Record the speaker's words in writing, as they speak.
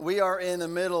We are in the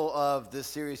middle of this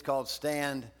series called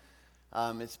Stand.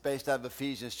 It's based out of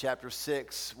Ephesians chapter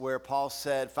 6, where Paul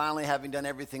said, finally, having done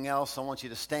everything else, I want you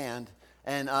to stand.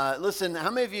 And listen,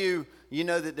 how many of you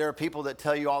know that there are people that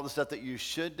tell you all the stuff that you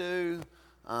should do,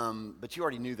 but you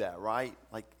already knew that, right?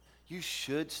 Like, you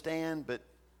should stand, but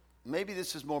maybe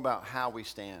this is more about how we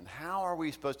stand. How are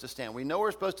we supposed to stand? We know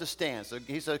we're supposed to stand. So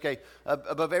he said, okay,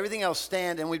 above everything else,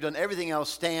 stand, and we've done everything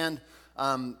else, stand.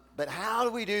 But how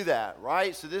do we do that,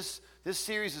 right? So this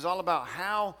series is all about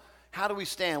how do we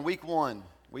stand. Week 1,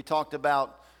 we talked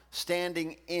about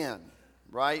standing in,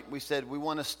 right? We said we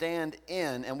want to stand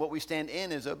in, and what we stand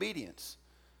in is obedience.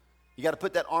 You got to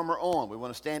put that armor on. We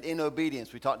want to stand in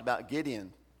obedience. We talked about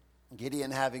Gideon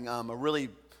having a really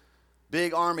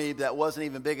big army that wasn't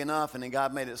even big enough, and then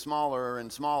God made it smaller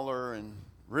and smaller and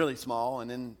really small, and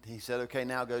then he said, okay,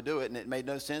 now go do it, and it made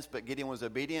no sense, but Gideon was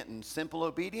obedient, and simple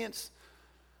obedience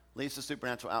leads to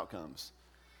supernatural outcomes.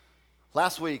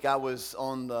 Last week, I was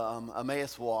on the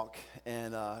Emmaus walk,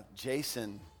 and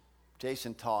Jason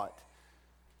taught.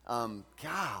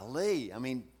 Golly, I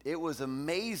mean, it was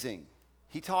amazing.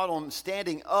 He taught on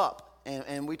standing up,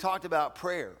 and we talked about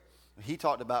prayer. He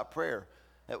talked about prayer.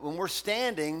 That when we're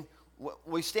standing,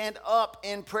 we stand up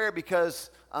in prayer because,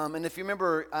 and if you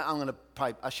remember,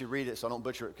 I should read it so I don't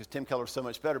butcher it because Tim Keller's so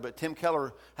much better, but Tim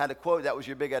Keller had a quote, that was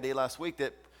your big idea last week,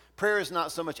 that prayer is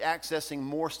not so much accessing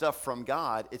more stuff from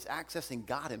God, it's accessing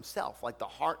God himself, like the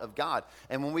heart of God.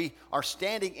 And when we are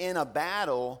standing in a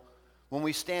battle, when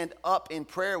we stand up in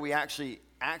prayer, we actually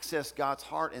access God's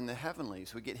heart in the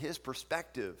heavenlies. We get his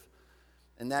perspective,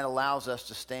 and that allows us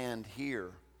to stand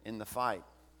here in the fight.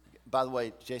 By the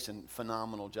way, Jason,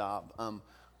 phenomenal job.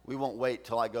 We won't wait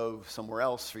till I go somewhere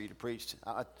else for you to preach.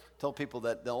 I told people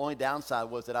that the only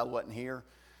downside was that I wasn't here.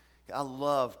 I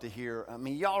love to hear. I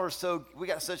mean, we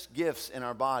got such gifts in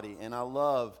our body, and I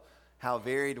love how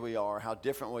varied we are, how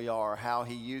different we are, how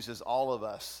he uses all of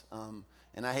us.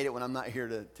 And I hate it when I'm not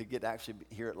here to get to actually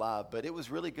hear it live, but it was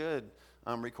really good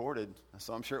recorded,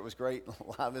 so I'm sure it was great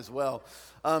live as well.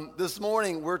 This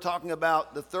morning, we're talking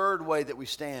about the third way that we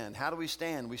stand. How do we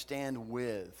stand? We stand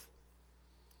with.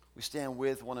 We stand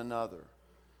with one another.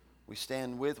 We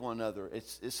stand with one another.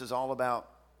 This is all about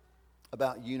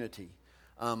unity.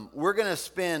 We're going to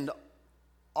spend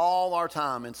all our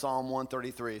time in Psalm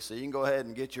 133. So you can go ahead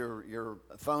and get your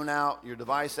phone out, your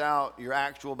device out, your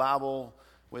actual Bible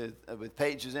with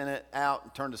pages in it out,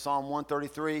 and turn to Psalm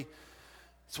 133.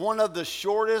 It's one of the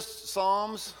shortest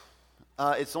Psalms.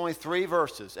 It's only 3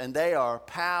 verses, and they are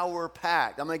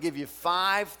power-packed. I'm going to give you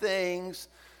 5 things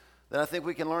that I think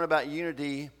we can learn about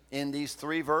unity in these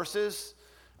 3 verses.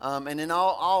 And then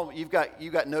you've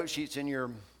got note sheets in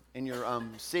your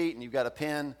seat, and you've got a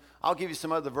pen. I'll give you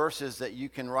some other verses that you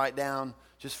can write down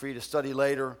just for you to study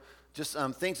later. Just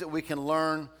things that we can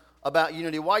learn about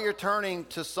unity. While you're turning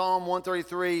to Psalm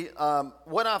 133,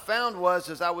 what I found was,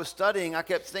 as I was studying, I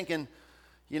kept thinking,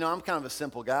 I'm kind of a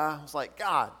simple guy. I was like,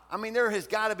 God, I mean, there has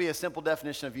got to be a simple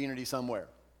definition of unity somewhere.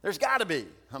 There's got to be.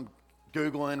 I'm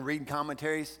Googling, reading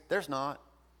commentaries. There's not.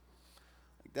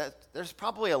 There's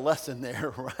probably a lesson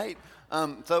there, right?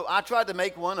 So I tried to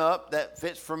make one up that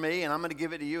fits for me, and I'm going to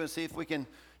give it to you and see if we can,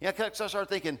 because I started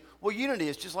thinking, well, unity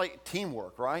is just like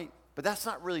teamwork, right? But that's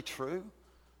not really true,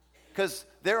 because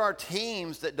there are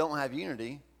teams that don't have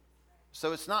unity,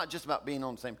 so it's not just about being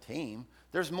on the same team.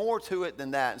 There's more to it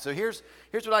than that. And so here's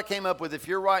what I came up with. If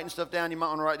you're writing stuff down, you might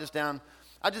want to write this down.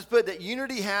 I just put that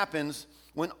unity happens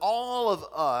when all of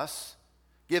us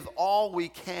give all we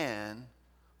can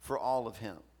for all of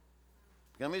him.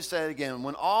 Let me just say it again.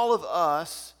 When all of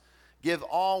us give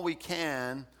all we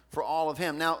can for all of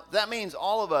him. Now, that means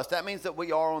all of us. That means that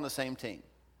we are on the same team,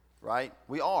 right?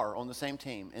 We are on the same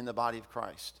team in the body of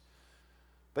Christ.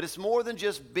 But it's more than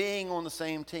just being on the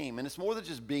same team, and it's more than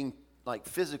just being like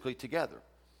physically together.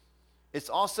 It's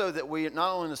also that we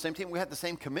not only on the same team, we have the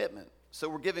same commitment. So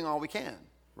we're giving all we can,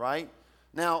 right?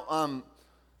 Now,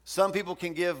 some people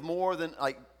can give more than,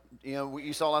 like,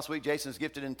 you saw last week, Jason's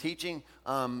gifted in teaching.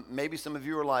 Maybe some of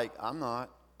you are like, I'm not.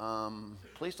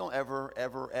 Please don't ever,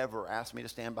 ever, ever ask me to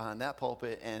stand behind that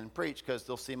pulpit and preach, because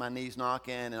they'll see my knees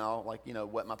knocking and I'll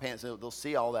wet my pants. They'll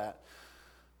see all that.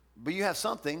 But you have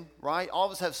something, right? All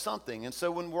of us have something. And so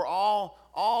when we're all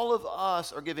of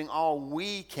us are giving all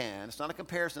we can, it's not a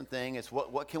comparison thing. It's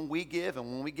what can we give, and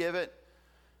when we give it,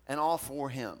 and all for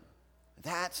him.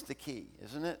 That's the key,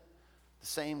 isn't it? The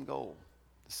same goal,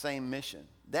 the same mission.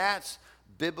 That's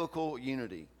biblical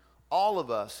unity. All of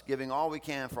us giving all we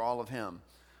can for all of him.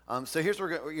 So here's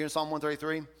where we're in Psalm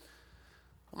 133. I'm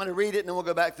going to read it, and then we'll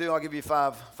go back through. I'll give you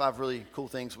five really cool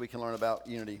things we can learn about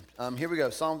unity. Here we go,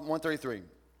 Psalm 133.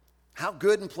 How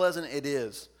good and pleasant it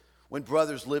is when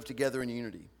brothers live together in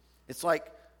unity. It's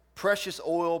like precious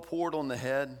oil poured on the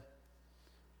head,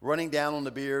 running down on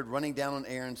the beard, running down on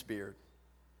Aaron's beard,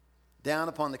 down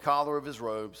upon the collar of his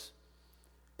robes.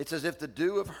 It's as if the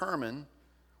dew of Hermon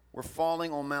were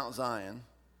falling on Mount Zion,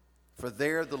 for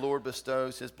there the Lord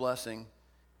bestows his blessing,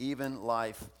 even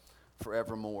life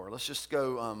forevermore. Let's just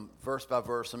go verse by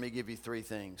verse. Let me give you three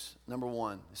things. Number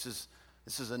one, this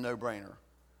is a no-brainer.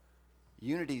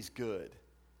 Unity's good.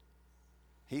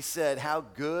 He said how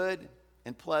good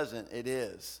and pleasant it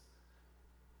is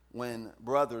when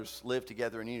brothers live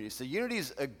together in unity. So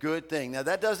unity's a good thing. Now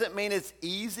that doesn't mean it's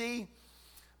easy,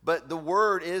 but the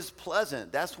word is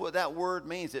pleasant. That's what that word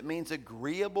means. It means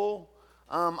agreeable.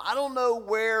 I don't know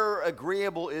where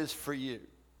agreeable is for you,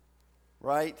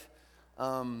 right?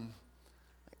 I'm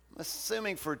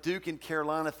assuming for Duke and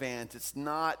Carolina fans, it's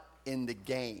not in the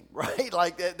game, right?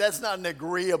 Like that's not an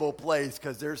agreeable place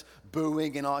because there's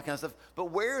booing and all that kind of stuff.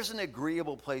 But where's an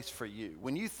agreeable place for you?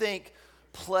 When you think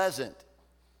pleasant,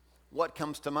 what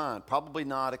comes to mind? Probably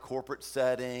not a corporate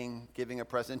setting, giving a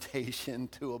presentation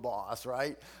to a boss,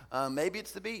 right? Maybe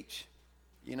it's the beach.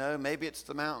 Maybe it's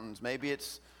the mountains. Maybe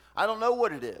it's, I don't know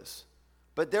what it is.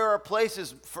 But there are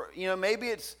places for, maybe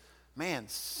it's,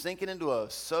 sinking into a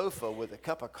sofa with a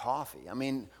cup of coffee. I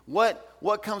mean,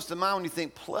 what comes to mind when you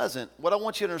think pleasant? What I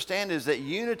want you to understand is that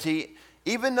unity,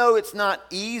 even though it's not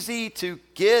easy to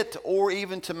get or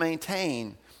even to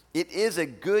maintain, it is a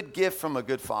good gift from a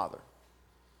good Father.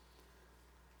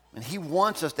 And he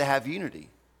wants us to have unity.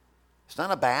 It's not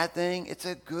a bad thing. It's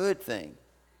a good thing.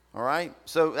 All right?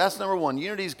 So that's number one.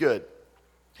 Unity is good.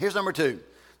 Here's number two.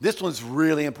 This one's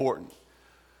really important.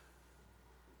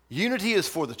 Unity is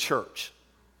for the church.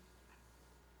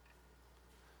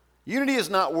 Unity is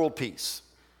not world peace.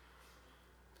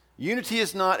 Unity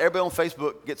is not everybody on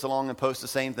Facebook gets along and posts the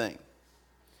same thing.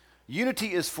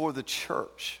 Unity is for the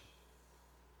church.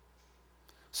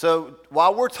 So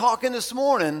while we're talking this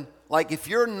morning, like if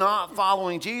you're not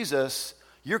following Jesus,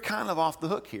 you're kind of off the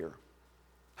hook here.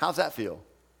 How's that feel?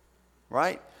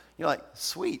 Right? You're like,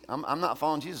 sweet, I'm not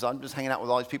following Jesus. I'm just hanging out with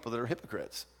all these people that are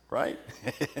hypocrites. Right?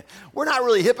 We're not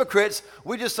really hypocrites.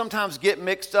 We just sometimes get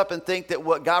mixed up and think that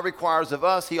what God requires of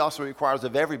us, he also requires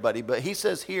of everybody. But he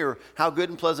says here how good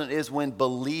and pleasant it is when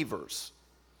believers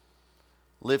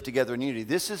live together in unity.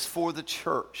 This is for the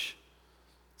church.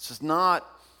 This is not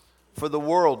for the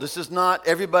world. This is not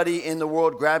everybody in the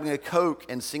world grabbing a Coke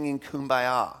and singing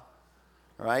Kumbaya.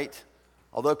 Right?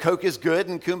 Although Coke is good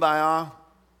and Kumbaya,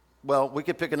 well, we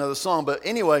could pick another song. But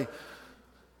anyway,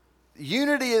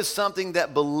 unity is something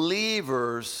that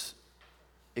believers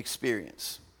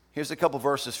experience. Here's a couple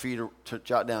verses for you to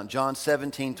jot down. John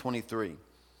 17:23.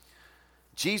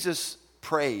 Jesus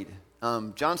prayed.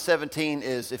 John 17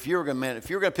 is, if you're going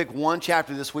to pick one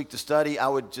chapter this week to study, I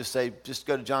would just say, just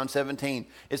go to John 17.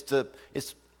 It's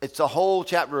a whole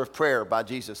chapter of prayer by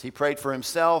Jesus. He prayed for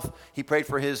himself, he prayed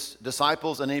for his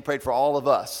disciples, and then he prayed for all of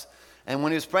us. And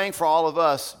when he was praying for all of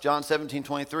us, John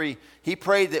 17:23, he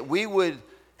prayed that we would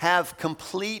have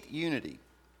complete unity.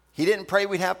 He didn't pray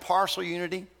we'd have partial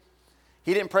unity.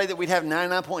 He didn't pray that we'd have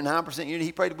 99.9% unity.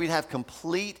 He prayed that we'd have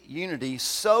complete unity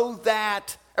so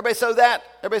that, everybody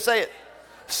say it,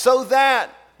 so that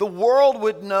the world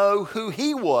would know who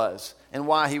he was and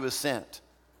why he was sent.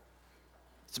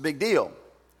 It's a big deal,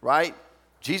 right?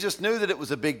 Jesus knew that it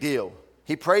was a big deal.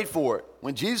 He prayed for it.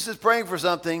 When Jesus is praying for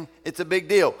something, it's a big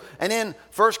deal. And in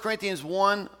 1 Corinthians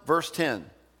 1, verse 10,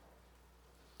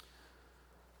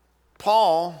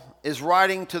 Paul is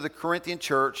writing to the Corinthian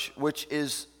church, which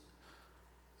is,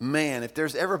 if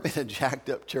there's ever been a jacked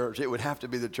up church, it would have to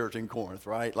be the church in Corinth,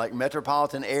 right? Like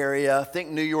metropolitan area,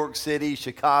 think New York City,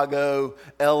 Chicago,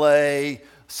 LA,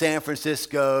 San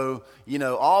Francisco,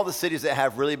 all the cities that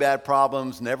have really bad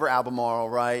problems, never Albemarle,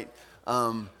 right?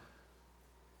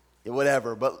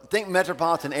 Whatever, but think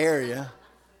metropolitan area.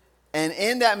 And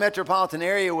in that metropolitan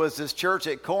area was this church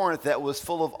at Corinth that was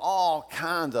full of all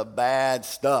kinds of bad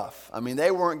stuff. I mean,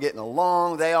 they weren't getting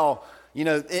along. They all,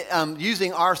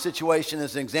 using our situation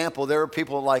as an example, there were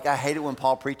people like, I hate it when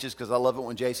Paul preaches because I love it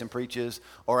when Jason preaches.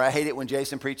 Or I hate it when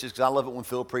Jason preaches because I love it when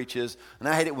Phil preaches. And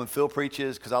I hate it when Phil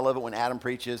preaches because I love it when Adam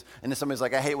preaches. And then somebody's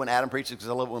like, I hate it when Adam preaches because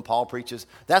I love it when Paul preaches.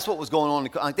 That's what was going on.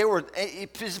 Like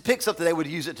it picks up that they would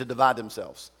use it to divide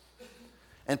themselves.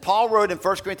 And Paul wrote in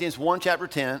 1 Corinthians 1,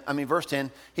 verse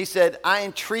 10, he said, I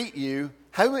entreat you.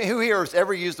 Who here has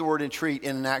ever used the word entreat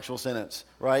in an actual sentence,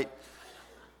 right?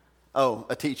 Oh,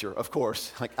 a teacher, of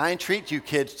course. Like, I entreat you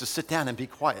kids to sit down and be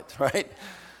quiet, right?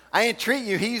 I entreat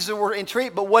you. He used the word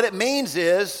entreat, but what it means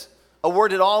is a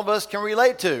word that all of us can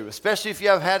relate to, especially if you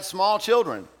have had small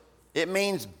children. It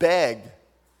means beg,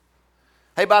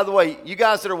 Hey, by the way, you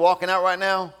guys that are walking out right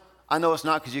now, I know it's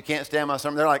not because you can't stand my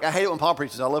sermon. They're like, I hate it when Paul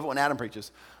preaches. I love it when Adam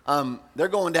preaches. They're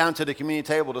going down to the community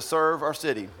table to serve our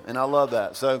city, and I love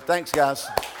that. So thanks, guys,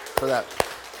 for that.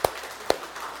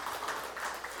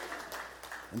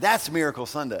 And that's Miracle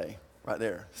Sunday right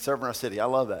there, serving our city. I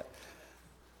love that.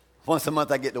 Once a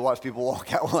month I get to watch people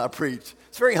walk out while I preach.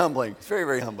 It's very humbling. It's very,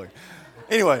 very humbling.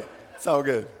 Anyway, it's all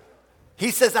good.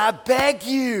 He says, I beg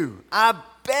you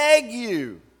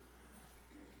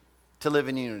to live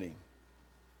in unity.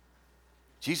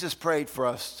 Jesus prayed for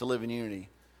us to live in unity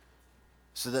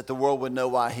so that the world would know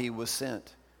why he was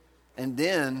sent. And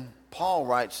then Paul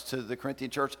writes to the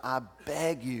Corinthian church, I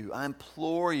beg you, I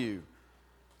implore you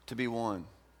to be one.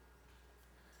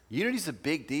 Unity is a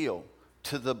big deal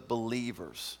to the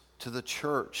believers, to the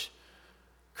church.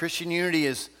 Christian unity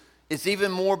is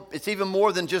even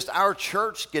more than just our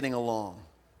church getting along.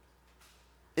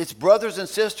 It's brothers and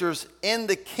sisters in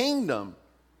the kingdom,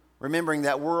 remembering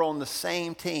that we're on the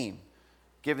same team,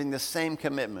 giving the same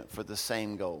commitment for the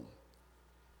same goal.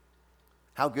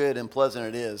 How good and pleasant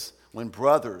it is when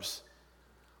brothers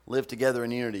live together in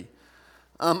unity.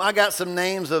 I got some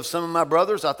names of some of my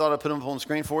brothers. I thought I'd put them on the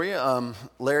screen for you.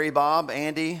 Larry, Bob,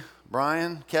 Andy,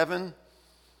 Brian, Kevin,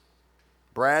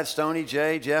 Brad, Stoney,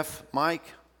 Jay, Jeff, Mike.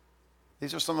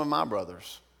 These are some of my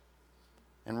brothers.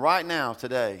 And right now,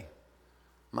 today,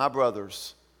 my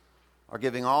brothers are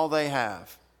giving all they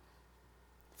have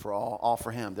for all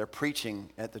for him. They're preaching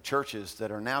at the churches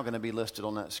that are now going to be listed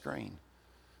on that screen.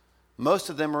 Most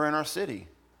of them are in our city.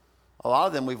 A lot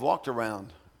of them we've walked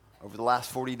around over the last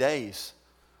 40 days.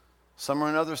 Some are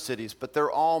in other cities, but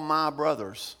they're all my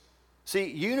brothers.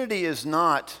 See, unity is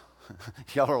not,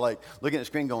 y'all are like looking at the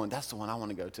screen going, that's the one I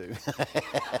want to go to.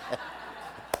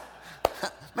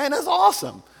 Man, that's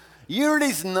awesome.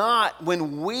 Unity's not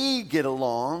when we get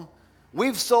along.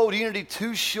 We've sold unity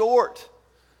too short.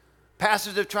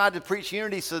 Pastors have tried to preach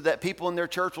unity so that people in their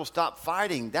church will stop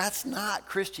fighting. That's not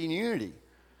Christian unity.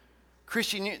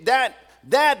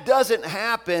 That doesn't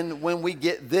happen when we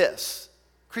get this.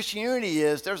 Christian unity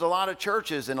is there's a lot of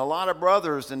churches and a lot of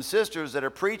brothers and sisters that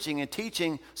are preaching and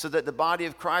teaching so that the body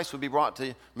of Christ would be brought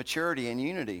to maturity and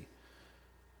unity.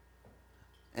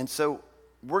 And so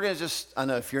we're going to I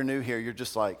know if you're new here, you're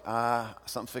just like,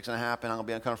 something's fixing to happen. I'm going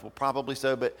to be uncomfortable. Probably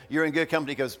so, but you're in good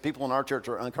company because people in our church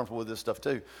are uncomfortable with this stuff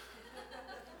too.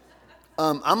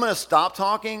 I'm going to stop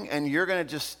talking, and you're going to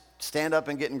just stand up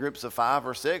and get in groups of 5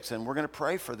 or 6, and we're going to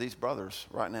pray for these brothers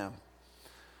right now.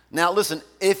 Now, listen,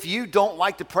 if you don't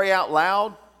like to pray out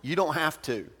loud, you don't have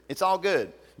to. It's all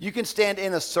good. You can stand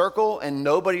in a circle, and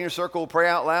nobody in your circle will pray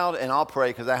out loud, and I'll pray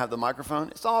because I have the microphone.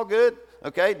 It's all good,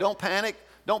 okay? Don't panic.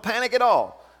 Don't panic at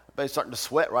all. Everybody's starting to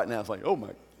sweat right now. It's like, oh, my,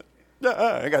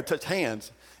 I got to touch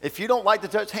hands. If you don't like to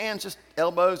touch hands, just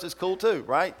elbows is cool too,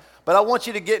 right? But I want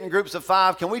you to get in groups of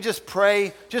 5. Can we just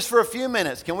pray just for a few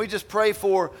minutes? Can we just pray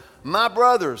for my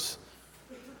brothers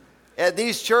at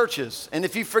these churches? And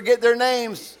if you forget their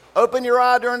names, open your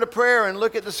eye during the prayer and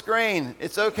look at the screen.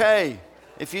 It's okay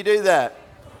if you do that.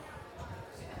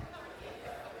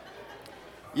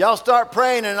 Y'all start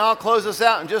praying and I'll close us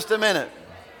out in just a minute.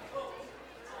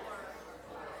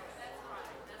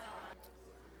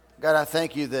 God, I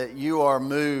thank you that you are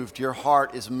moved, your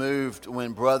heart is moved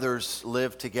when brothers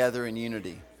live together in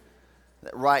unity.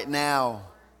 That right now,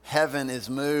 heaven is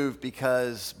moved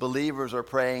because believers are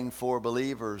praying for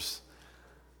believers.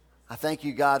 I thank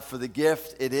you, God, for the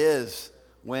gift it is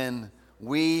when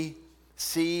we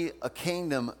see a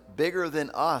kingdom bigger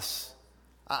than us.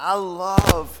 I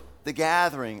love the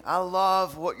gathering. I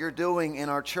love what you're doing in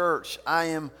our church. I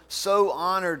am so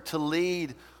honored to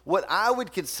lead what I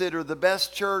would consider the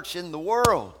best church in the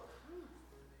world.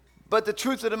 But the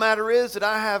truth of the matter is that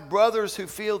I have brothers who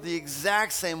feel the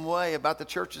exact same way about the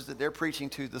churches that they're preaching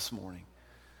to this morning.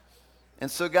 And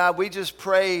so, God, we just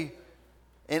pray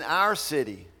in our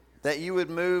city that you would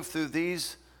move through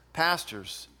these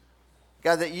pastors.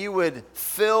 God, that you would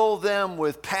fill them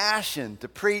with passion to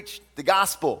preach the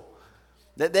gospel.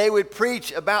 That they would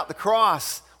preach about the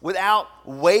cross without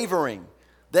wavering.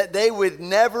 That they would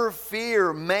never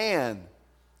fear man.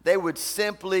 They would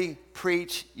simply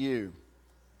preach you.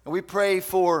 And we pray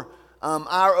for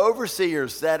our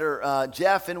overseers that are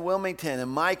Jeff in Wilmington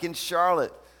and Mike in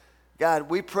Charlotte. God,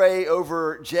 we pray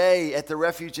over Jay at the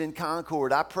Refuge in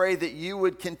Concord. I pray that you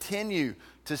would continue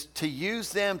to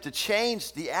use them to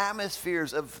change the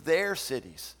atmospheres of their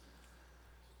cities.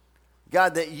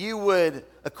 God, that you would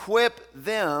equip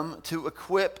them to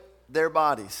equip their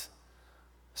bodies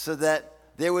so that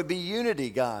there would be unity,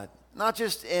 God, not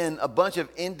just in a bunch of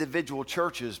individual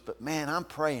churches, but man, I'm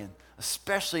praying,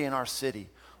 especially in our city.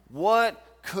 What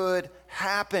could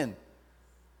happen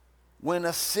when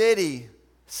a city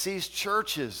sees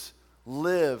churches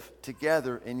live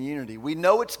together in unity. We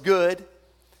know it's good,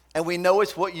 and we know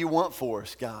it's what you want for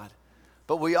us, God.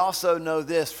 But we also know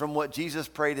this from what Jesus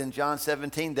prayed in John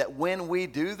 17, that when we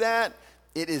do that,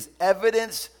 it is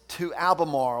evidence to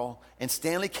Albemarle and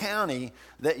Stanley County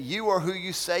that you are who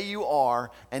you say you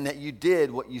are and that you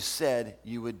did what you said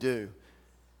you would do.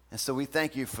 And so we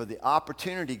thank you for the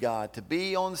opportunity, God, to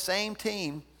be on the same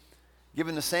team,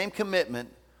 given the same commitment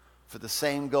for the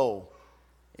same goal.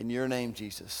 In your name,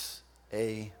 Jesus,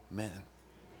 amen.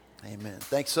 Amen.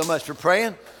 Thanks so much for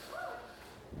praying.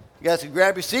 You guys can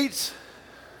grab your seats.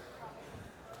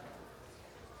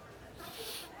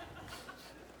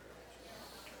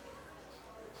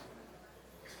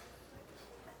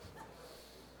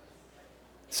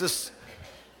 This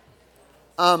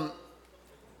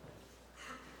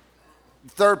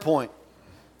third point.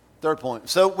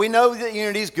 So we know that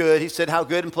unity is good. He said how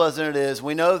good and pleasant it is.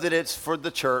 We know that it's for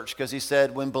the church because he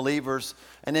said when believers.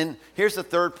 And then here's the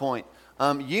third point.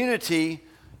 Unity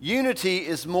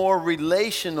is more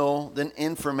relational than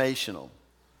informational.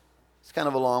 It's kind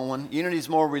of a long one. Unity is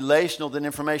more relational than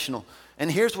informational.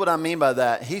 And here's what I mean by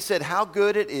that. He said how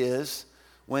good it is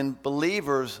when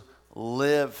believers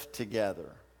live together.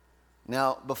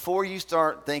 Now, before you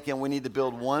start thinking we need to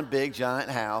build one big giant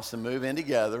house and move in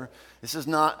together, this is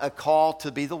not a call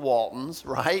to be the Waltons,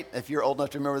 right? If you're old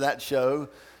enough to remember that show.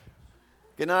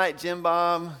 Good night, Jim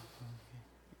Bob.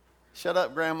 Shut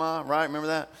up, Grandma, right? Remember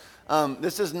that?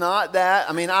 This is not that.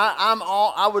 I mean,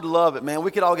 I would love it, man.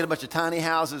 We could all get a bunch of tiny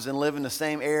houses and live in the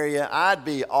same area. I'd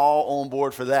be all on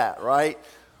board for that, right?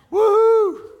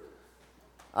 Woo!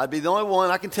 I'd be the only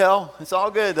one. I can tell. It's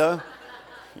all good, though.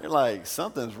 You're like,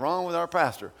 something's wrong with our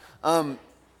pastor.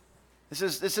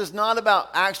 This is not about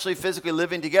actually physically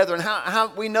living together. And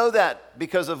how we know that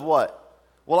because of what?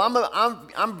 Well,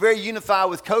 I'm very unified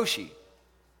with Koshi.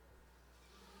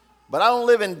 But I don't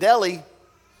live in Delhi,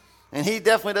 and he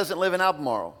definitely doesn't live in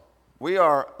Albemarle. We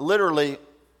are literally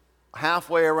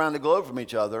halfway around the globe from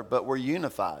each other, but we're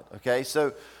unified, okay?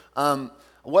 So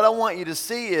what I want you to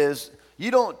see is you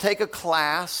don't take a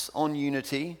class on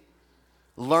unity,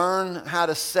 learn how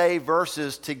to say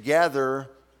verses together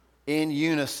in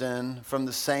unison from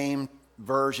the same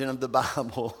version of the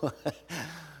Bible.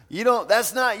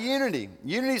 That's not unity.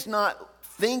 Unity's not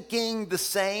thinking the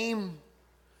same.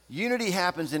 Unity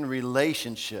happens in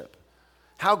relationship.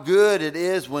 How good it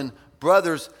is when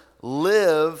brothers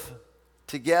live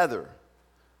together.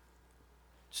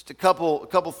 Just a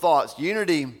couple thoughts.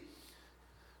 Unity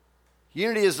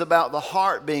is about the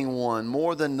heart being one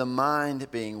more than the mind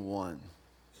being one.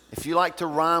 If you like to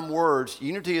rhyme words,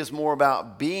 unity is more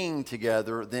about being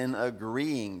together than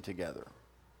agreeing together.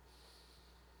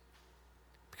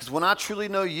 Because when I truly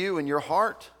know you and your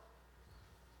heart,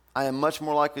 I am much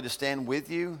more likely to stand with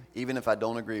you, even if I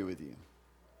don't agree with you.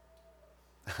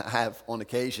 I have, on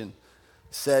occasion,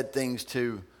 said things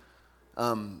to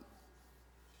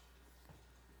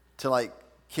like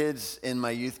kids in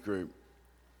my youth group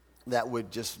that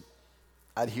would just,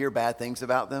 I'd hear bad things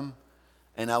about them.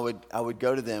 And I would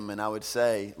go to them and I would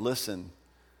say, listen,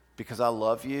 because I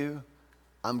love you,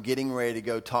 I'm getting ready to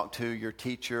go talk to your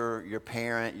teacher, your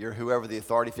parent, your whoever the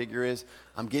authority figure is.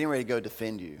 I'm getting ready to go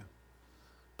defend you.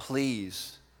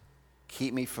 Please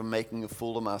keep me from making a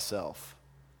fool of myself.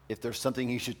 If there's something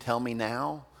you should tell me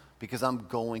now, because I'm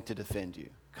going to defend you,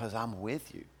 because I'm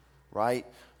with you, right?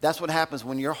 That's what happens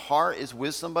when your heart is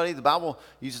with somebody. The Bible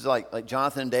uses like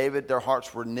Jonathan and David, their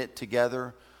hearts were knit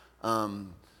together.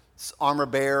 Armor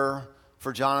bearer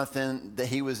for Jonathan, that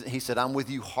he said, I'm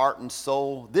with you heart and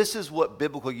soul. This is what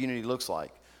biblical unity looks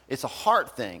like. It's a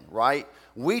heart thing, right?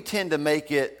 We tend to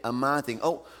make it a mind thing.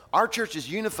 Oh, our church is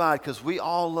unified because we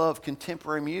all love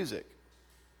contemporary music.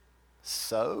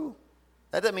 So?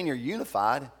 That doesn't mean you're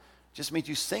unified. It just means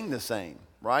you sing the same,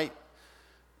 right?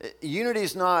 Unity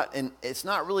is it's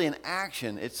not really an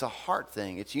action. It's a heart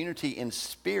thing. It's unity in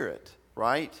spirit,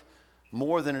 right?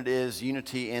 More than it is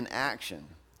unity in action.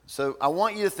 So I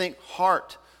want you to think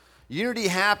heart. Unity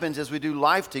happens as we do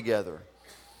life together.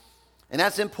 And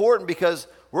that's important because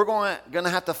we're going to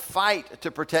have to fight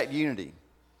to protect unity.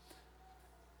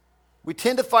 We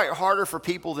tend to fight harder for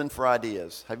people than for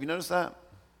ideas. Have you noticed that?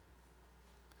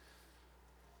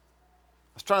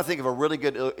 I was trying to think of a really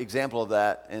good example of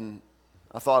that, and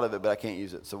I thought of it, but I can't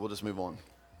use it, so we'll just move on.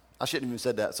 I shouldn't have even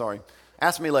said that, sorry.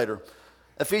 Ask me later.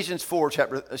 Ephesians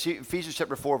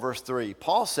chapter 4, verse 3.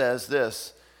 Paul says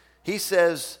this. He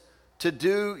says to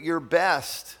do your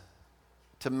best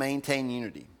to maintain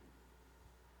unity.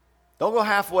 Don't go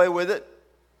halfway with it.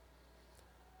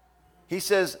 He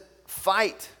says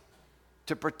fight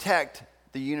to protect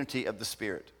the unity of the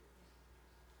Spirit.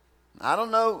 I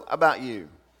don't know about you.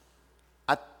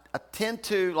 I tend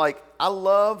to, like, I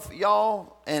love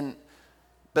y'all,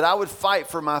 but I would fight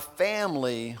for my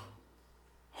family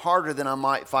harder than I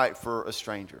might fight for a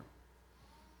stranger.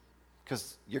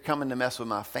 Because you're coming to mess with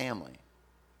my family.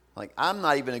 Like, I'm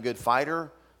not even a good fighter,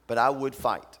 but I would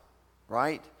fight,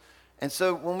 right? And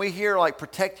so when we hear, like,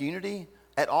 protect unity,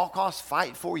 at all costs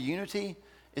fight for unity,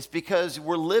 it's because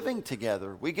we're living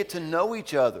together. We get to know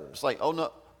each other. It's like, oh,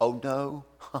 no.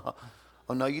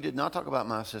 Oh, no, you did not talk about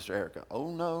my sister Erica.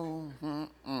 Oh, no.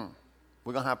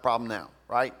 We're going to have a problem now,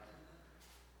 right?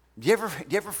 Do you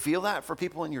ever feel that for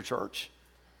people in your church?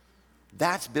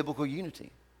 That's biblical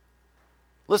unity.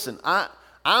 Listen,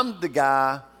 I'm the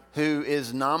guy who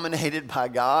is nominated by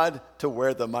God to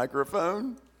wear the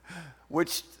microphone,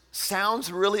 which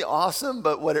sounds really awesome,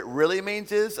 but what it really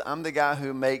means is I'm the guy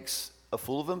who makes a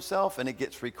fool of himself and it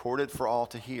gets recorded for all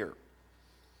to hear.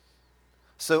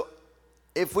 So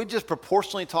if we just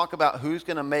proportionally talk about who's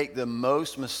going to make the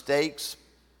most mistakes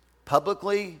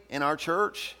publicly in our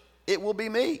church, it will be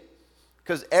me.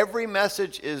 Because every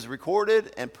message is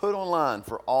recorded and put online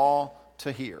for all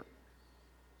to hear.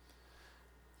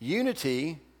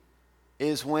 Unity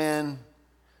is when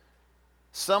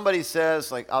somebody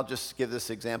says, like, I'll just give this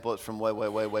example. It's from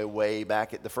way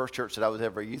back at the first church that I was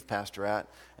ever a youth pastor at.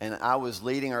 And I was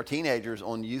leading our teenagers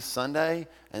on Youth Sunday,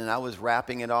 and I was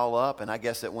wrapping it all up, and I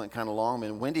guess it went kind of long.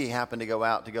 And Wendy happened to go,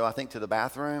 I think, to the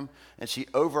bathroom, and she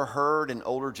overheard an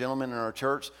older gentleman in our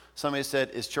church. Somebody said,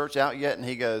 is church out yet? And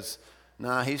he goes,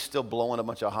 nah, he's still blowing a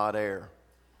bunch of hot air.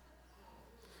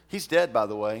 He's dead, by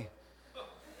the way.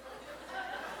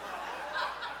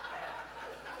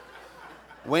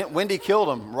 Wendy killed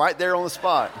him right there on the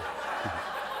spot.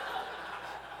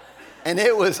 And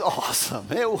it was awesome.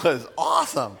 It was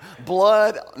awesome.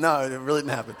 Blood. No, it really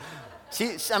didn't happen.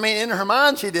 In her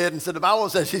mind she did, and so the Bible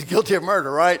says she's guilty of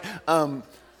murder, right?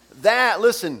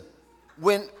 Listen,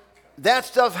 when that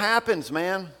stuff happens,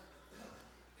 man.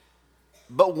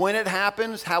 But when it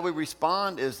happens, how we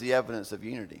respond is the evidence of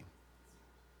unity.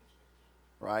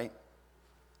 Right?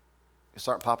 You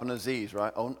start popping those Z's,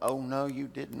 right? Oh no, you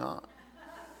did not.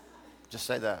 Just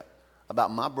say that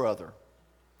about my brother,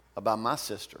 about my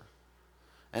sister.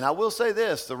 And I will say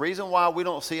this, the reason why we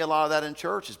don't see a lot of that in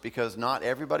church is because not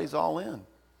everybody's all in.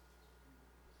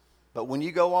 But when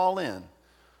you go all in,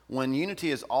 when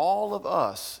unity is all of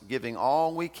us giving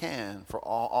all we can for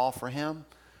all for him,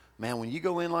 man, when you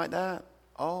go in like that,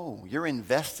 you're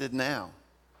invested now.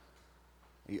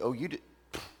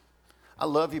 I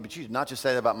love you, but you did not just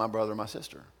say that about my brother or my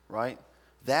sister, right?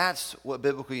 That's what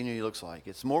biblical unity looks like.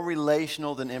 It's more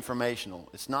relational than informational.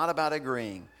 It's not about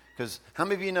agreeing. Because how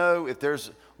many of you know if there's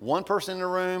one person in the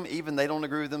room, even they don't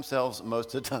agree with themselves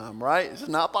most of the time, right? It's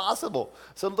not possible.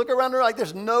 So look around there like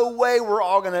there's no way we're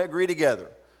all going to agree together.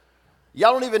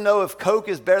 Y'all don't even know if Coke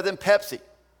is better than Pepsi.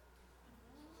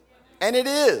 And it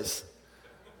is.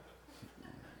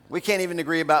 We can't even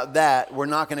agree about that. We're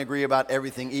not going to agree about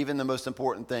everything, even the most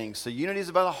important things. So unity is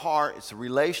about the heart. It's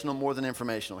relational more than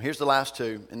informational. Here's the last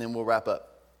two, and then we'll wrap up.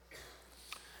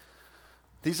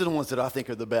 These are the ones that I think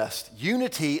are the best.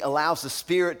 Unity allows the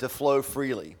Spirit to flow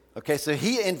freely. Okay, so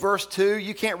in verse 2,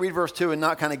 you can't read verse 2 and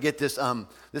not kind of get this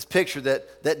this picture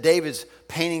that David's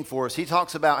painting for us. He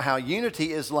talks about how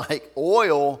unity is like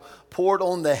oil poured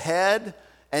on the head,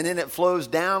 and then it flows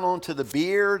down onto the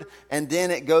beard, and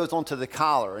then it goes onto the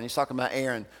collar. And he's talking about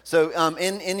Aaron. So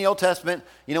in the Old Testament,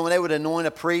 when they would anoint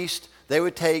a priest, they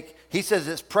would take, he says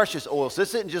it's precious oil. So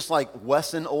this isn't just like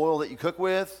Wesson oil that you cook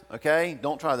with, okay?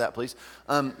 Don't try that, please.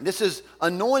 This is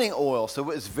anointing oil.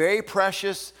 So it's very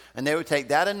precious, and they would take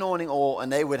that anointing oil, and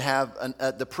they would have,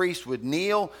 the priest would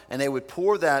kneel, and they would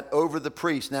pour that over the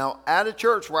priest. Now, at a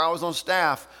church where I was on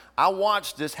staff, I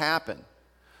watched this happen.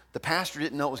 The pastor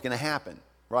didn't know it was going to happen.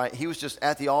 Right? He was just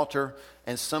at the altar,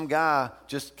 and some guy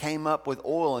just came up with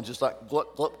oil and just like,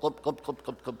 glup, glup, glup, glup, glup,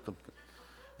 glup, glup, glup.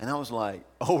 And I was like,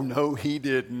 oh, no, he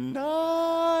did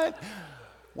not.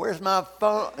 Where's my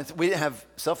phone? We didn't have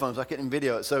cell phones. I couldn't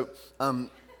video it. So,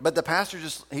 but the pastor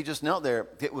just knelt there.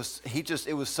 It was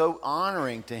so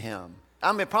honoring to him.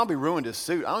 I mean, it probably ruined his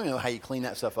suit. I don't even know how you clean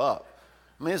that stuff up.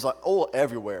 I mean, it's like oil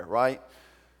everywhere, right?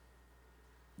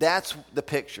 That's the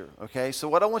picture, okay? So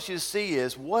what I want you to see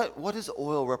is what does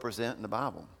oil represent in the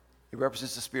Bible? It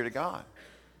represents the Spirit of God.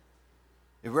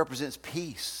 It represents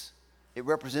peace. It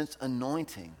represents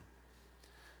anointing.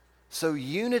 So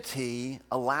unity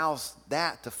allows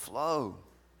that to flow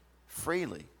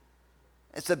freely.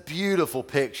 It's a beautiful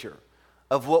picture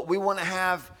of what we want to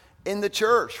have in the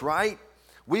church, right?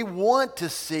 We want to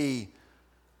see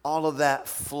all of that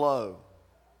flow.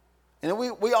 And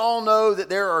we all know that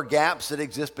there are gaps that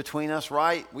exist between us,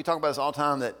 right? We talk about this all the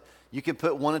time, that you can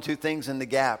put one or two things in the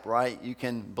gap, right? You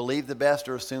can believe the best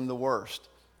or assume the worst.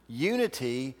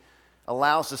 Unity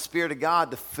allows the Spirit of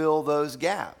God to fill those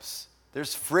gaps.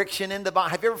 There's friction in the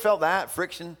body. Have you ever felt that?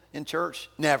 Friction in church?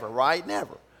 Never, right?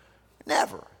 Never.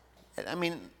 Never. I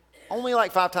mean, only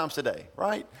like 5 times a day,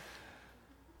 right?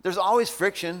 There's always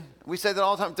friction. We say that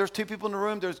all the time. If there's 2 people in the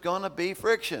room, there's going to be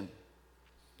friction.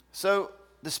 So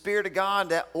the Spirit of God,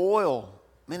 that oil,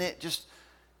 man, it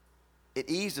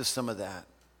eases some of that.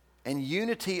 And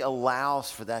unity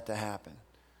allows for that to happen.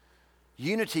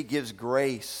 Unity gives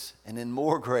grace, and then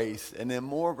more grace, and then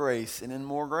more grace, and then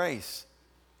more grace.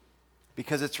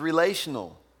 Because it's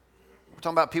relational. We're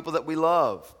talking about people that we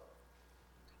love.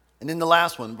 And then the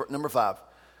last one, number 5.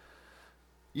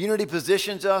 Unity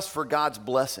positions us for God's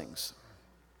blessings.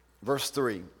 Verse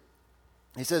 3.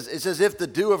 He says, it's as if the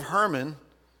dew of Hermon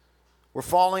were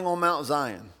falling on Mount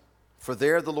Zion. For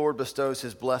there the Lord bestows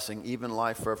his blessing, even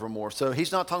life forevermore. So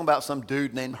he's not talking about some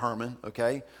dude named Hermon,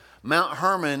 okay? Mount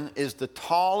Hermon is the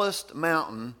tallest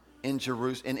mountain in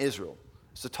Israel.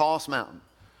 It's the tallest mountain.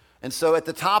 And so at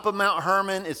the top of Mount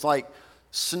Hermon, it's like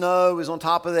snow is on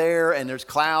top of there, and there's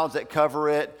clouds that cover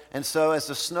it. And so as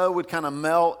the snow would kind of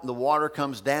melt, the water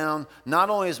comes down. Not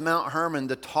only is Mount Hermon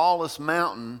the tallest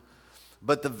mountain,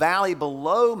 but the valley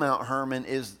below Mount Hermon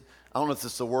is, I don't know if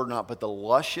this is a word or not, but the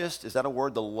luscious, is that a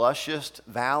word? The luscious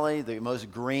valley, the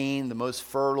most green, the most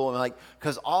fertile, and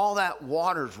because all that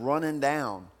water's running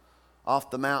down off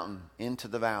the mountain into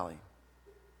the valley.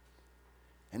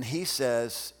 And he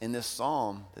says in this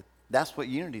psalm that that's what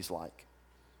unity's like.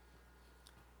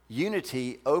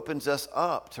 Unity opens us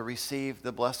up to receive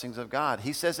the blessings of God.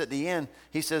 He says at the end,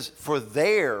 he says, for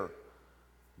there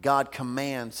God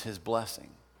commands his blessing.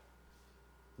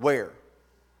 Where?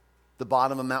 The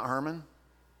bottom of Mount Hermon?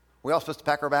 We all supposed to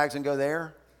pack our bags and go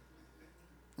there?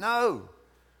 No.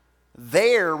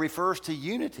 There refers to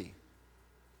unity.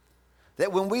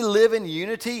 That when we live in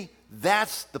unity,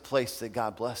 that's the place that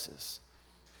God blesses.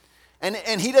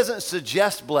 And he doesn't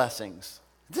suggest blessings.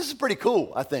 This is pretty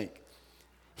cool, I think.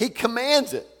 He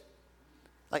commands it.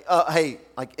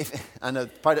 If I know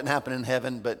it probably didn't happen in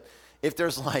heaven, but if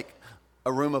there's like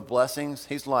a room of blessings,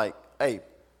 he's like, hey,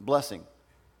 blessing,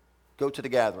 go to the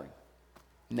gathering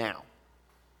now.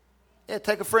 Yeah,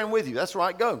 take a friend with you. That's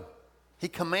right, go. He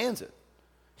commands it.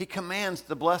 He commands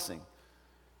the blessing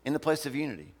in the place of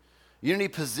unity. Unity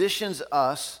positions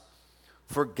us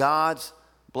for God's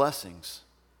blessings.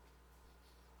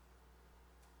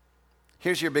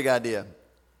 Here's your big idea.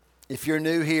 If you're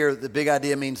new here, the big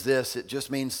idea means this. It just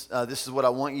means this is what I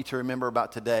want you to remember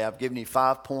about today. I've given you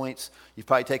 5 points. You've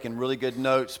probably taken really good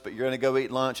notes, but you're going to go eat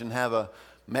lunch and have a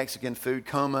Mexican food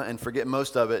coma and forget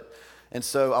most of it. And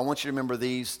so I want you to remember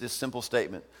this simple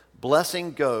statement.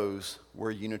 Blessing goes where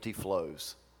unity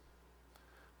flows.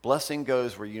 Blessing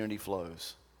goes where unity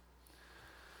flows.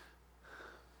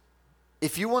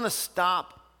 If you want to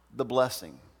stop the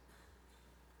blessing,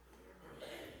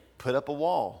 put up a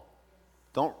wall.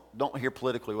 Don't hear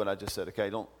politically what I just said, okay?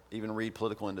 Don't even read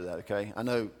political into that, okay? I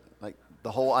know like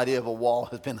the whole idea of a wall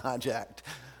has been hijacked.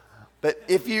 But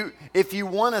if you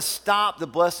want to stop the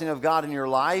blessing of God in your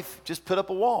life, just put up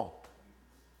a wall.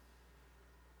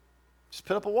 Just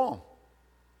put up a wall.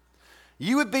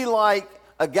 You would be like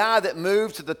a guy that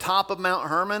moved to the top of Mount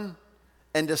Hermon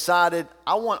and decided,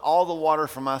 I want all the water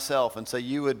for myself. And so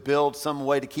you would build some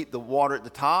way to keep the water at the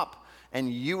top,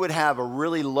 and you would have a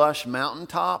really lush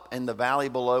mountaintop, and the valley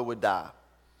below would die.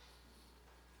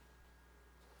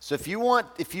 So if you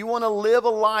want to live a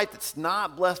life that's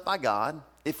not blessed by God,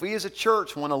 if we as a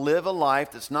church want to live a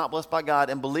life that's not blessed by God,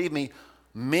 and believe me,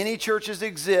 many churches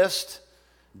exist,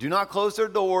 do not close their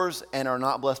doors, and are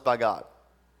not blessed by God.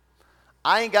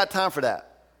 I ain't got time for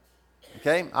that.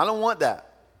 Okay? I don't want that.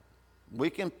 We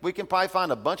can probably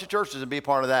find a bunch of churches and be a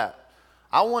part of that.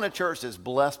 I want a church that's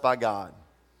blessed by God.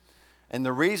 And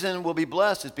the reason we'll be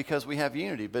blessed is because we have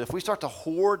unity. But if we start to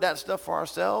hoard that stuff for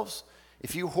ourselves,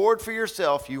 if you hoard for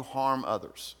yourself, you harm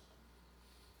others.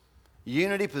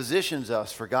 Unity positions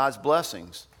us for God's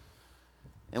blessings.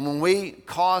 And when we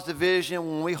cause division,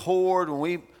 when we hoard, when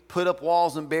we put up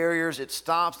walls and barriers, it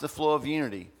stops the flow of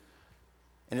unity.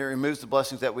 And it removes the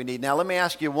blessings that we need. Now, let me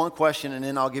ask you one question, and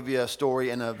then I'll give you a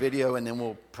story and a video, and then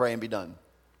we'll pray and be done.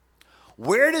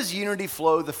 Where does unity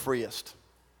flow the freest?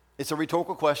 It's a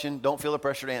rhetorical question. Don't feel the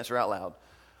pressure to answer out loud.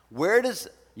 Where does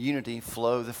unity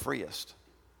flow the freest?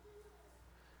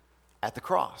 At the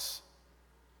cross.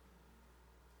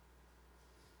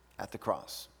 At the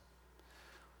cross.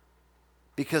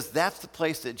 Because that's the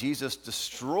place that Jesus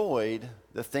destroyed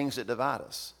the things that divide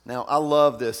us. Now, I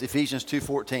love this. Ephesians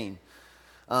 2:14.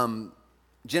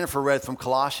 Jennifer read from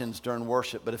Colossians during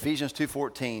worship, but Ephesians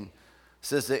 2:14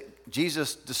 says that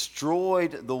Jesus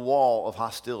destroyed the wall of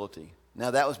hostility.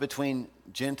 Now that was between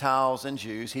Gentiles and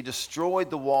Jews. He destroyed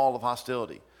the wall of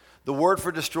hostility. The word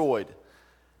for destroyed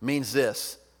means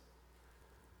this: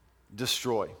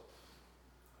 destroy,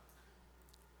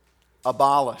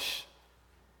 abolish.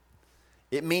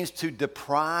 It means to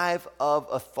deprive of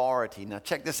authority. Now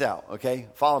check this out, okay?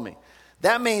 Follow me.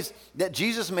 That means that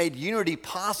Jesus made unity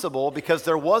possible because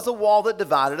there was a wall that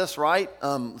divided us, right?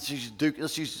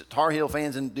 Let's use Tar Heel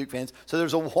fans and Duke fans. So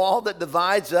there's a wall that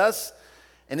divides us,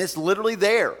 and it's literally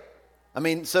there. I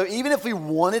mean, so even if we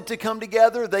wanted to come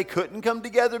together, they couldn't come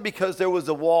together because there was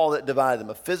a wall that divided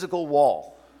them, a physical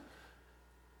wall.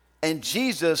 And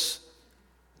Jesus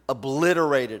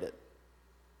obliterated it.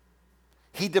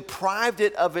 He deprived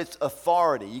it of its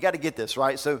authority. You got to get this,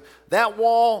 right? So that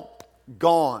wall,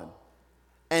 gone.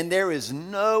 And there is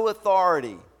no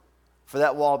authority for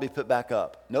that wall to be put back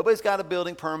up. Nobody's got a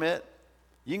building permit.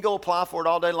 You can go apply for it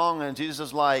all day long, and Jesus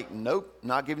is like, nope,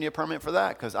 not giving you a permit for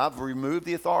that because I've removed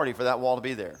the authority for that wall to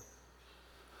be there.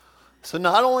 So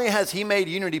not only has he made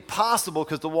unity possible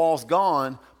because the wall's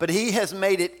gone, but he has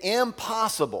made it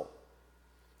impossible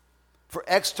for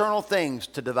external things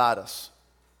to divide us.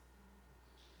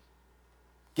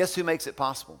 Guess who makes it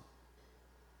possible?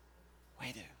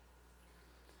 We do.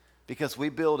 Because we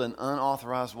build an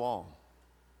unauthorized wall.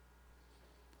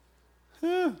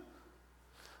 I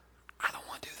don't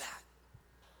want to do that.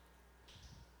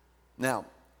 Now,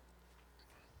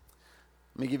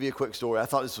 let me give you a quick story. I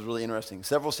thought this was really interesting.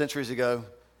 Several centuries ago,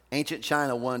 ancient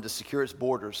China wanted to secure its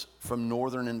borders from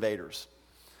northern invaders.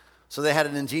 So they had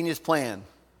an ingenious plan.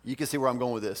 You can see where I'm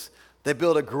going with this. They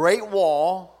built a great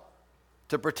wall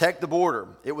to protect the border.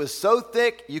 It was so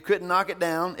thick you couldn't knock it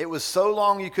down. It was so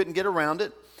long you couldn't get around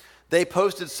it. They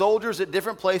posted soldiers at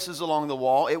different places along the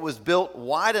wall. It was built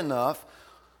wide enough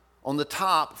on the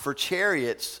top for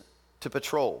chariots to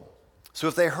patrol. So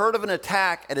if they heard of an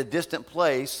attack at a distant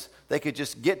place, they could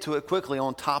just get to it quickly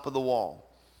on top of the wall.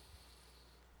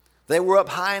 They were up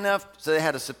high enough so they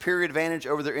had a superior advantage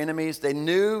over their enemies. They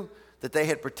knew that they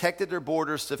had protected their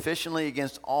borders sufficiently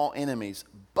against all enemies.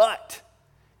 But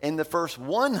in the first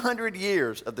 100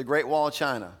 years of the Great Wall of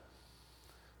China,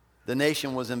 the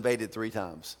nation was invaded 3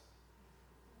 times.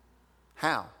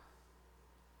 How?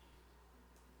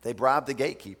 They bribed the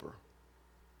gatekeeper.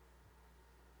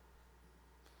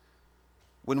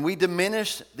 When we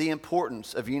diminish the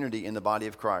importance of unity in the body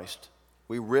of Christ,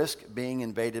 we risk being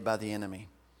invaded by the enemy.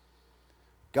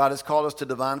 God has called us to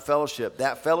divine fellowship.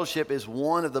 That fellowship is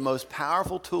one of the most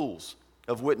powerful tools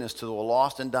of witness to the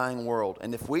lost and dying world.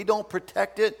 And if we don't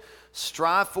protect it,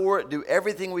 strive for it, do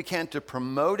everything we can to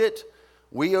promote it,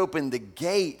 we open the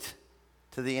gate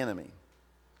to the enemy.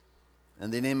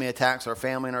 And the enemy attacks our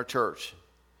family and our church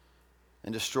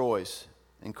and destroys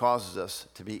and causes us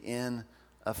to be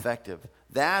ineffective.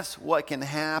 That's what can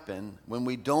happen when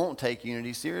we don't take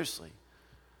unity seriously.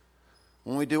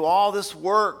 When we do all this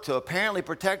work to apparently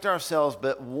protect ourselves,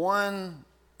 but one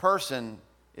person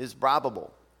is bribable.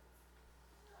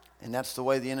 And that's the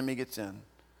way the enemy gets in.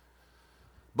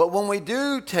 But when we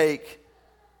do take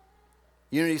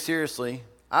unity seriously,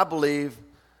 I believe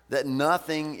that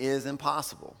nothing is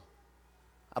impossible.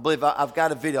 I believe I've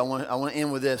got a video. I want to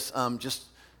end with this. Just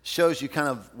shows you kind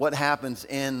of what happens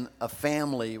in a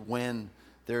family when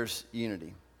there's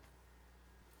unity.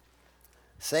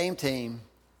 Same team,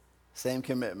 same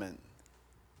commitment,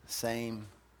 same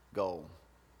goal.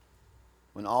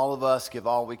 When all of us give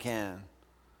all we can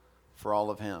for all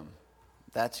of him.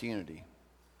 That's unity.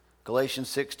 Galatians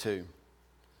 6:2.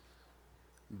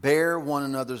 Bear one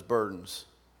another's burdens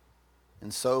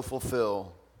and so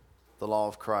fulfill the law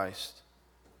of Christ.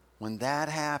 When that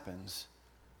happens,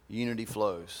 unity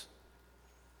flows.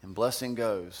 And blessing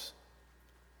goes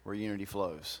where unity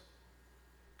flows.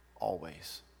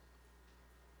 Always.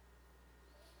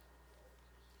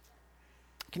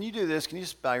 Can you do this? Can you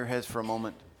just bow your heads for a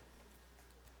moment?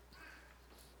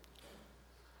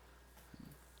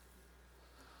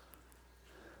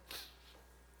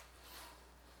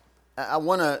 I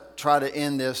want to try to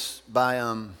end this by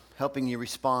helping you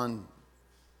respond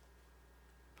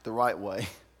the right way.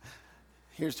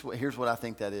 Here's what I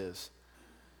think that is.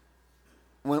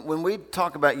 When we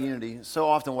talk about unity, so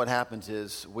often what happens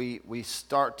is we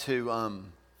start to,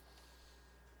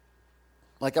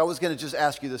 like I was going to just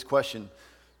ask you this question,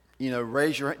 don't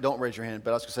raise your hand,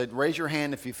 but I was going to say, raise your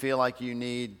hand if you feel like you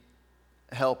need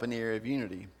help in the area of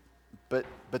unity. But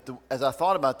as I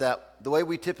thought about that, the way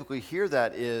we typically hear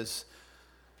that is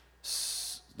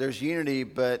there's unity,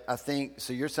 but I think,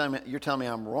 so you're telling me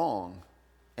I'm wrong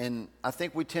And I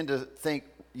think we tend to think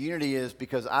unity is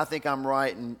because I think I'm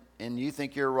right and you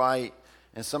think you're right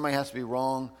and somebody has to be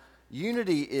wrong.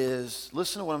 Unity is,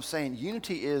 listen to what I'm saying,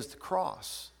 unity is the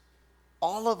cross.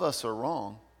 All of us are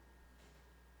wrong.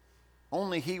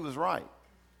 Only he was right.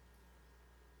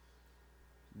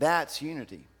 That's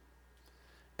unity.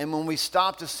 And when we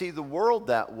stop to see the world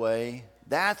that way,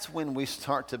 that's when we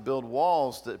start to build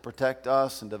walls that protect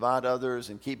us and divide others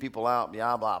and keep people out,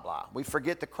 blah, blah, blah. We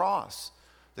forget the cross.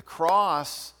 The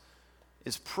cross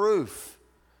is proof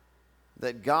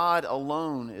that God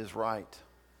alone is right.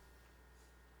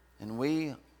 And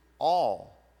we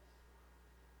all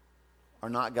are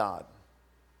not God.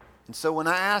 And so when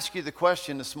I ask you the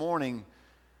question this morning,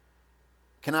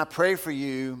 can I pray for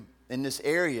you in this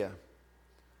area?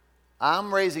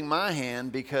 I'm raising my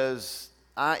hand because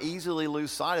I easily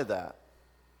lose sight of that.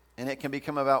 And it can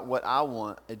become about what I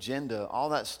want, agenda, all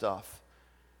that stuff.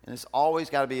 And it's always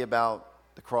got to be about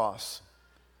the cross.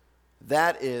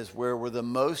 That is where we're the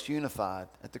most unified,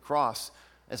 at the cross.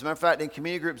 As a matter of fact, in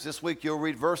community groups this week, you'll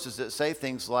read verses that say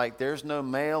things like, there's no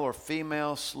male or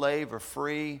female, slave or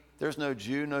free. There's no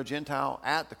Jew, no Gentile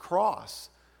at the cross.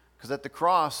 Because at the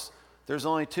cross, there's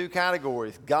only two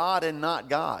categories, God and not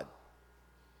God.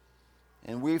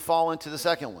 And we fall into the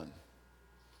second one.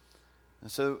 And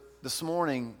so this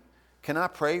morning, can I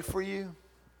pray for you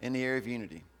in the area of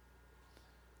unity?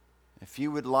 If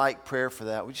you would like prayer for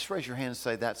that, would you just raise your hand and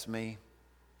say, that's me?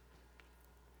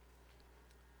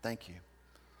 Thank you.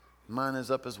 Mine is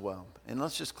up as well. And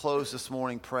let's just close this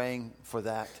morning praying for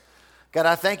that. God,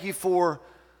 I thank you for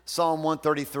Psalm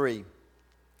 133.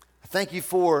 I thank you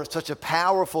for such a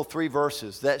powerful 3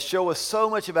 verses that show us so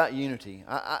much about unity.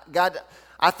 God,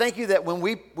 I thank you that when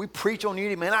we preach on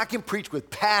unity, man, I can preach with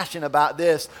passion about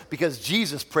this because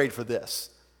Jesus prayed for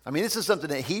this. I mean, this is something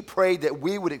that he prayed that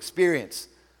we would experience.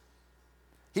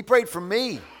 He prayed for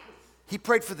me. He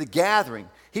prayed for the gathering.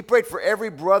 He prayed for every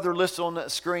brother listed on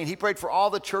that screen. He prayed for all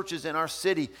the churches in our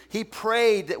city. He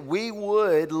prayed that we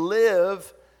would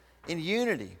live in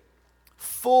unity,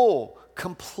 full,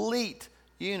 complete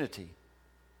unity,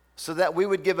 so that we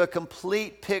would give a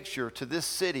complete picture to this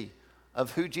city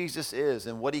of who Jesus is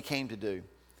and what he came to do.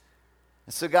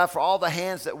 And so, God, for all the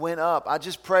hands that went up, I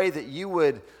just pray that you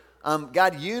would,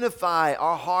 God, unify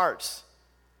our hearts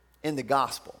in the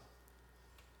gospel.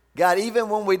 God, even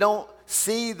when we don't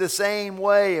see the same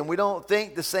way and we don't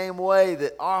think the same way,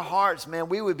 that our hearts, man,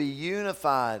 we would be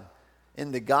unified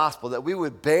in the gospel, that we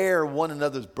would bear one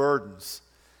another's burdens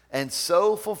and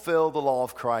so fulfill the law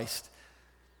of Christ.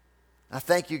 I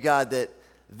thank you, God, that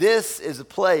this is a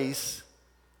place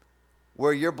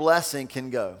where your blessing can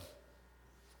go.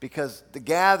 Because the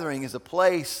gathering is a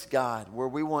place, God, where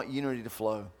we want unity to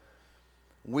flow.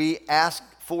 We ask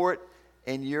for it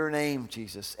in your name,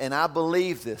 Jesus. And I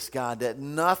believe this, God, that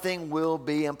nothing will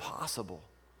be impossible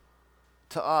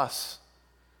to us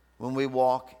when we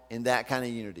walk in that kind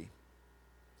of unity.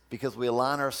 Because we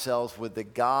align ourselves with the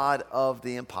God of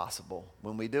the impossible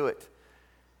when we do it.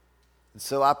 And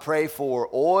so I pray for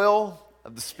oil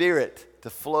of the Spirit to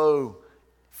flow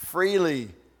freely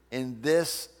in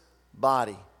this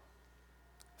body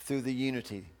through the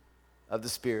unity of the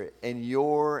Spirit. In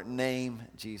your name,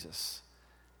 Jesus.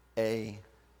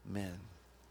 Amen.